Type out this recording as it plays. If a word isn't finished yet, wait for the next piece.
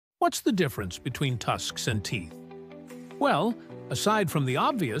What's the difference between tusks and teeth? Well, aside from the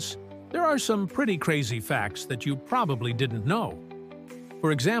obvious, there are some pretty crazy facts that you probably didn't know.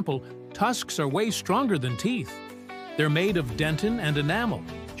 For example, tusks are way stronger than teeth. They're made of dentin and enamel,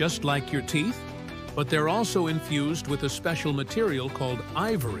 just like your teeth, but they're also infused with a special material called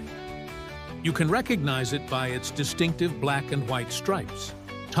ivory. You can recognize it by its distinctive black and white stripes.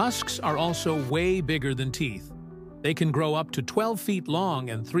 Tusks are also way bigger than teeth. They can grow up to 12 feet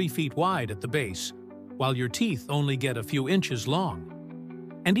long and 3 feet wide at the base, while your teeth only get a few inches long.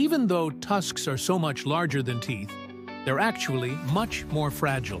 And even though tusks are so much larger than teeth, they're actually much more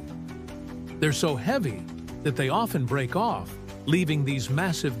fragile. They're so heavy that they often break off, leaving these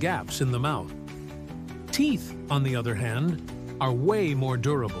massive gaps in the mouth. Teeth, on the other hand, are way more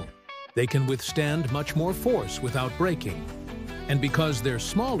durable. They can withstand much more force without breaking. And because they're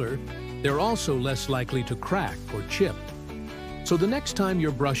smaller, they're also less likely to crack or chip. So the next time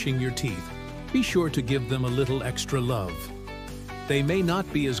you're brushing your teeth, be sure to give them a little extra love. They may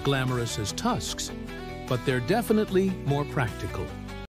not be as glamorous as tusks, but they're definitely more practical.